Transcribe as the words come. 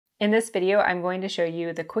In this video, I'm going to show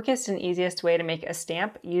you the quickest and easiest way to make a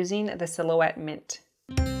stamp using the Silhouette Mint.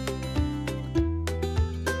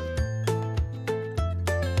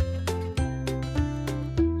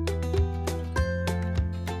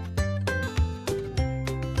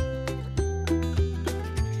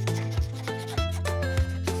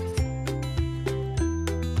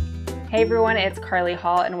 Hey everyone, it's Karley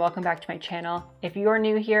Hall and welcome back to my channel. If you are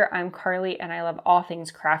new here, I'm Karley and I love all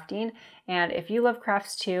things crafting. And if you love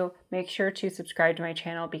crafts too, make sure to subscribe to my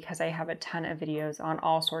channel because I have a ton of videos on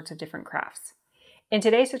all sorts of different crafts. In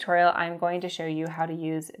today's tutorial, I'm going to show you how to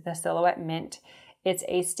use the Silhouette Mint. It's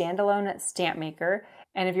a standalone stamp maker.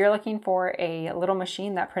 And if you're looking for a little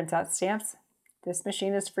machine that prints out stamps, this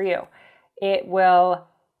machine is for you. It will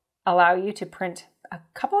allow you to print a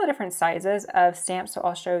couple of different sizes of stamps, so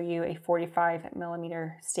I'll show you a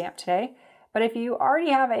 45mm stamp today. But if you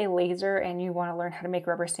already have a laser and you want to learn how to make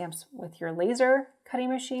rubber stamps with your laser cutting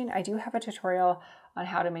machine, I do have a tutorial on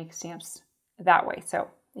how to make stamps that way. So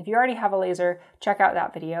if you already have a laser, check out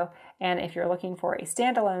that video. And if you're looking for a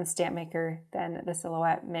standalone stamp maker, then the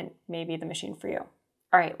Silhouette Mint may be the machine for you.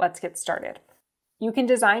 All right, let's get started. You can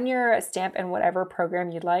design your stamp in whatever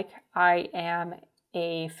program you'd like. I am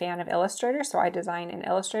a fan of Illustrator, so I design in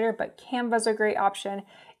Illustrator, but Canva's a great option.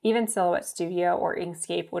 Even Silhouette Studio or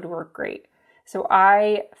Inkscape would work great. So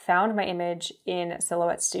I found my image in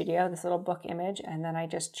Silhouette Studio, this little book image, and then I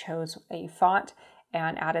just chose a font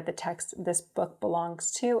and added the text "This book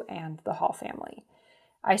belongs to" and the Hall family.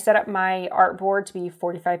 I set up my artboard to be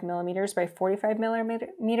 45mm by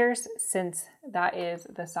 45mm since that is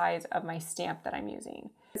the size of my stamp that I'm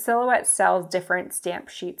using. Silhouette sells different stamp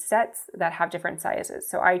sheet sets that have different sizes.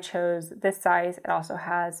 So I chose this size. It also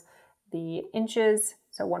has the inches,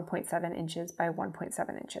 so 1.7 inches by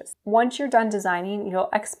 1.7 inches. Once you're done designing, you'll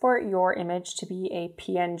export your image to be a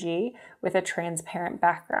PNG with a transparent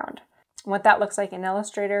background. What that looks like in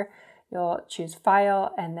Illustrator, you'll choose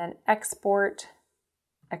File and then Export,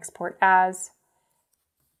 Export As,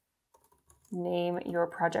 name your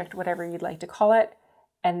project whatever you'd like to call it.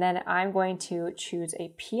 And then I'm going to choose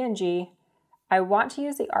a PNG. I want to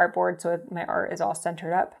use the artboard so my art is all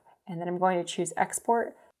centered up. And then I'm going to choose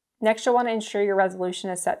Export. Next, you'll want to ensure your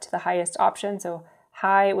resolution is set to the highest option. So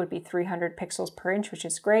high would be 300 pixels per inch, which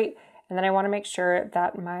is great. And then I want to make sure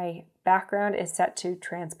that my background is set to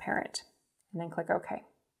transparent. And then click OK.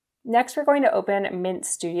 Next, we're going to open Mint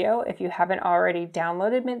Studio. If you haven't already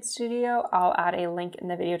downloaded Mint Studio, I'll add a link in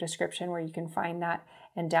the video description where you can find that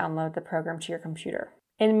and download the program to your computer.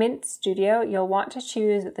 In Mint Studio, you'll want to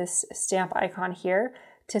choose this stamp icon here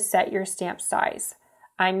to set your stamp size.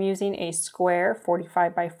 I'm using a square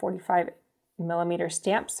 45 by 45mm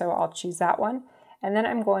stamp, so I'll choose that one. And then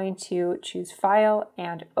I'm going to choose File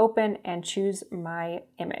and Open and choose my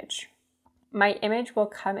image. My image will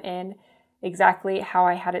come in exactly how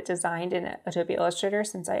I had it designed in Adobe Illustrator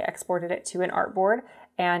since I exported it to an artboard,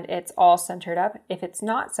 and it's all centered up. If it's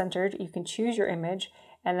not centered, you can choose your image,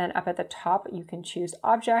 and then up at the top, you can choose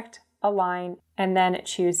Object, Align, and then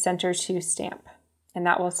choose Center to Stamp. And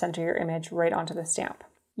that will center your image right onto the stamp.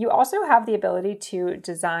 You also have the ability to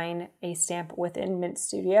design a stamp within Mint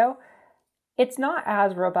Studio. It's not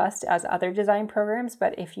as robust as other design programs,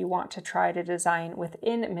 but if you want to try to design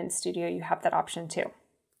within Mint Studio, you have that option too.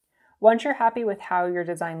 Once you're happy with how your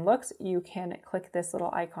design looks, you can click this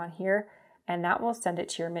little icon here, and that will send it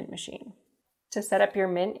to your Mint machine. To set up your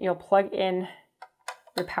Mint, you'll plug in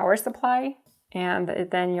your power supply, and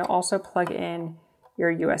then you'll also plug in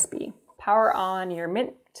your USB. Power on your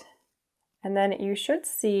Mint, and then you should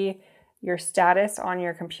see your status on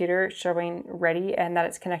your computer showing ready and that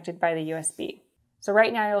it's connected by the USB. So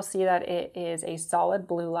right now you'll see that it is a solid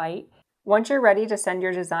blue light. Once you're ready to send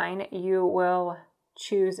your design, you will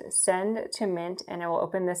choose Send to Mint and it will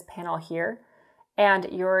open this panel here.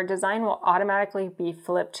 And your design will automatically be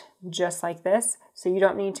flipped just like this. So you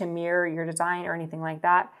don't need to mirror your design or anything like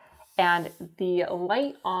that. And the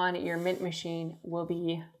light on your Mint machine will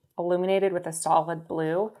be illuminated with a solid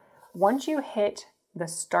blue. Once you hit the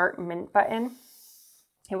Start Mint button,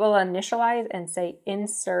 it will initialize and say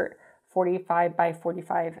Insert 45 by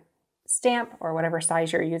 45 stamp or whatever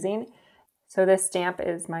size you're using. So this stamp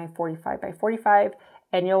is my 45 by 45.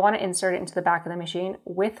 And you'll want to insert it into the back of the machine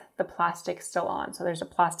with the plastic still on. So there's a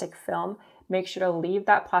plastic film. Make sure to leave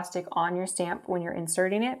that plastic on your stamp when you're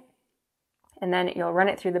inserting it. And then you'll run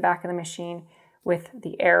it through the back of the machine with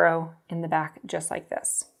the arrow in the back, just like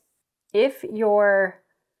this. If your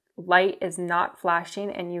light is not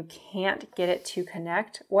flashing and you can't get it to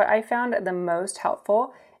connect, what I found the most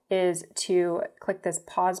helpful is to click this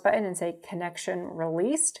pause button and say connection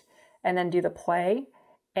released, and then do the play.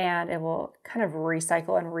 and it will kind of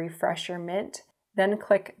recycle and refresh your mint. Then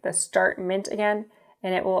click the Start Mint again,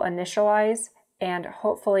 and it will initialize, and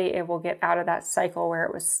hopefully it will get out of that cycle where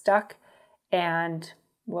it was stuck and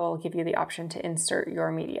will give you the option to insert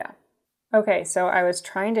your media. Okay, so I was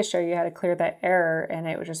trying to show you how to clear that error and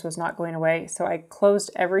it just was not going away. So I closed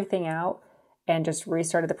everything out and just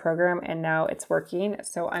restarted the program, and now it's working.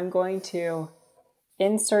 So I'm going to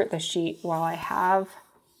insert the sheet while I have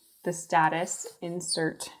the status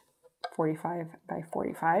insert 45 by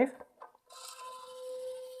 45,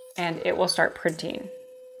 and it will start printing.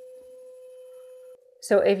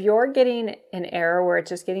 So if you're getting an error where it's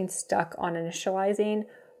just getting stuck on initializing,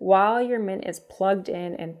 while your mint is plugged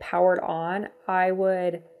in and powered on, I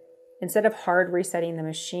would, instead of hard resetting the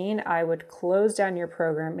machine, I would close down your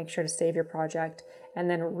program, make sure to save your project, and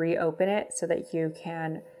then reopen it so that you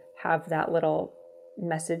can have that little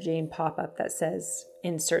messaging pop up that says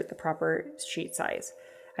insert the proper sheet size.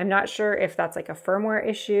 I'm not sure if that's like a firmware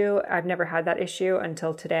issue. I've never had that issue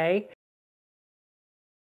until today.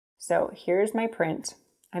 So here's my print.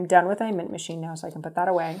 I'm done with my mint machine now, so I can put that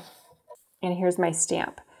away. And here's my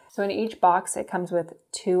stamp. So in each box, it comes with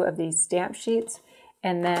 2 of these stamp sheets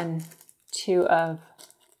and then 2 of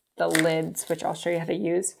the lids, which I'll show you how to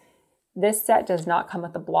use. This set does not come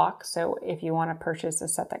with the block, so if you want to purchase a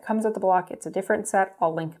set that comes with the block, it's a different set.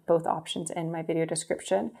 I'll link both options in my video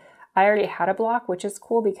description. I already had a block, which is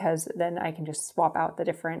cool because then I can just swap out the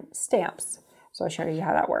different stamps. So I'll show you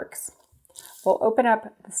how that works. We'll open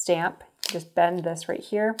up the stamp, just bend this right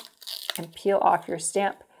here and peel off your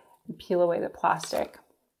stamp and peel away the plastic.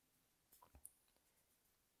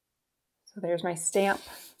 So there's my stamp.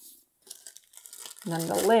 And then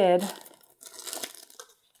the lid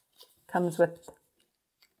comes with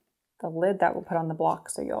the lid that we'll put on the block.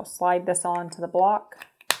 So you'll slide this onto the block,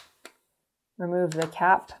 remove the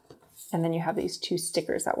cap, and then you have these 2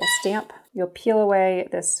 stickers that will stamp. You'll peel away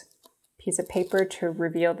this piece of paper to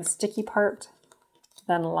reveal the sticky part,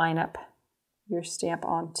 then line up your stamp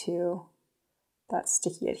onto that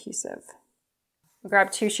sticky adhesive. We'll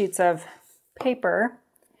grab 2 sheets of paper,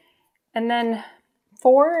 and then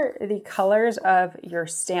for the colors of your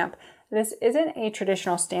stamp, this isn't a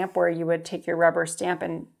traditional stamp where you would take your rubber stamp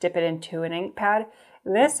and dip it into an ink pad.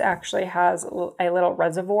 This actually has a little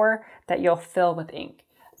reservoir that you'll fill with ink.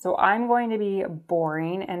 So I'm going to be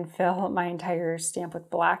boring and fill my entire stamp with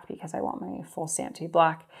black because I want my full stamp to be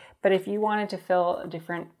black. But if you wanted to fill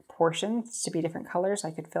different portions to be different colors,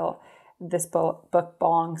 I could fill this book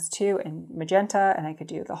belongs to in magenta, and I could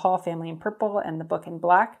do the Hall family in purple and the book in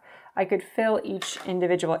black. I could fill each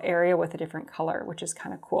individual area with a different color, which is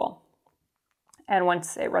kind of cool. And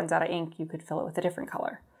once it runs out of ink, you could fill it with a different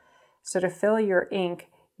color. So to fill your ink,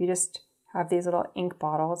 you just have these little ink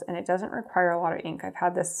bottles, and it doesn't require a lot of ink. I've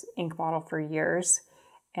had this ink bottle for years,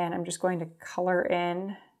 and I'm just going to color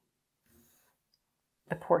in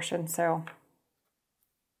the portion. So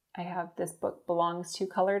I have this book belongs to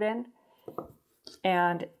colored in,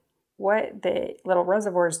 and what the little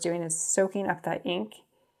reservoir is doing is soaking up that ink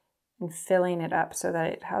and filling it up so that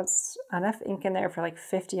it has enough ink in there for like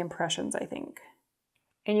 50 impressions, I think.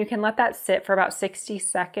 And you can let that sit for about 60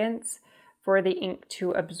 seconds for the ink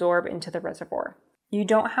to absorb into the reservoir. You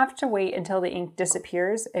don't have to wait until the ink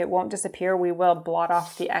disappears. It won't disappear. We will blot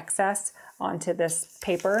off the excess onto this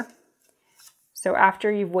paper. So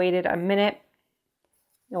after you've waited a minute,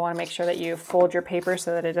 you'll want to make sure that you fold your paper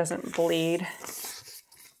so that it doesn't bleed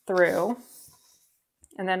through.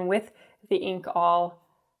 And then with the ink all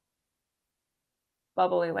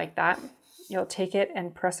bubbly like that, you'll take it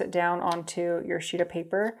and press it down onto your sheet of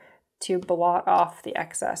paper to blot off the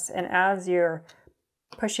excess. And as you're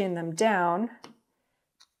pushing them down,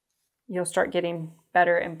 you'll start getting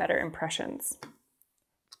better and better impressions.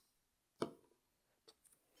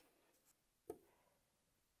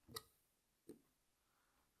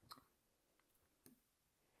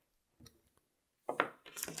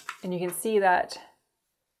 And you can see that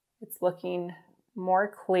it's looking more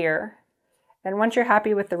clear. And once you're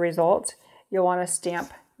happy with the result, you'll want to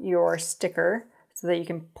stamp your sticker so that you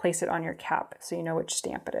can place it on your cap so you know which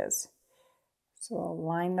stamp it is. So I'll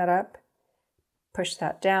line that up, push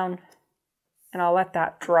that down, and I'll let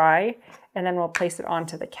that dry, and then we'll place it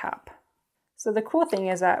onto the cap. So the cool thing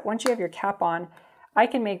is that once you have your cap on, I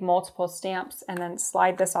can make multiple stamps and then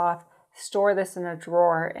slide this off, store this in a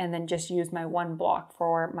drawer, and then just use my one block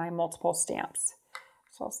for my multiple stamps.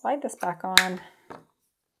 So I'll slide this back on,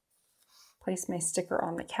 place my sticker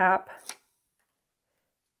on the cap.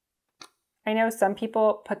 I know some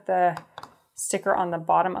people put the sticker on the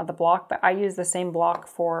bottom of the block, but I use the same block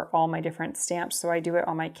for all my different stamps, so I do it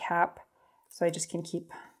on my cap, so I just can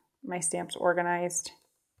keep my stamps organized.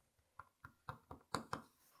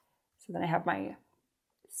 So then I have my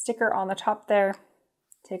sticker on the top there,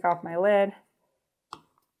 take off my lid,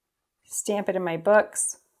 stamp it in my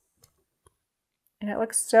books, and it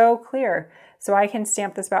looks so clear. So I can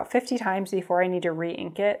stamp this about 50 times before I need to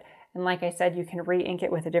re-ink it. And like I said, you can re-ink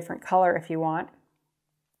it with a different color if you want.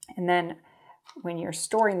 And then when you're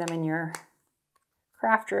storing them in your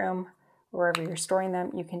craft room, wherever you're storing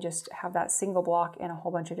them, you can just have that single block and a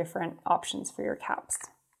whole bunch of different options for your caps.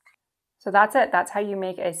 So that's it. That's how you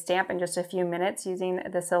make a stamp in just a few minutes using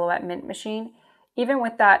the Silhouette Mint machine. Even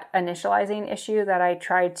with that initializing issue that I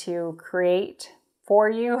tried to create for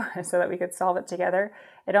you so that we could solve it together,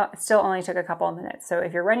 it still only took a couple of minutes. So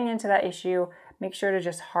if you're running into that issue, make sure to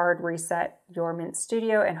just hard reset your Mint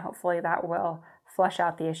Studio, and hopefully that will flush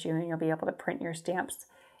out the issue and you'll be able to print your stamps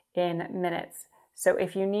in minutes. So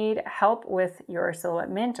if you need help with your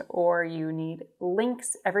Silhouette Mint or you need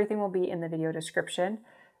links, everything will be in the video description.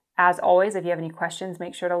 As always, if you have any questions,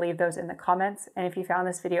 make sure to leave those in the comments. And if you found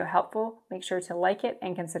this video helpful, make sure to like it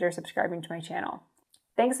and consider subscribing to my channel.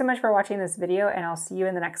 Thanks so much for watching this video, and I'll see you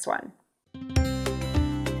in the next one.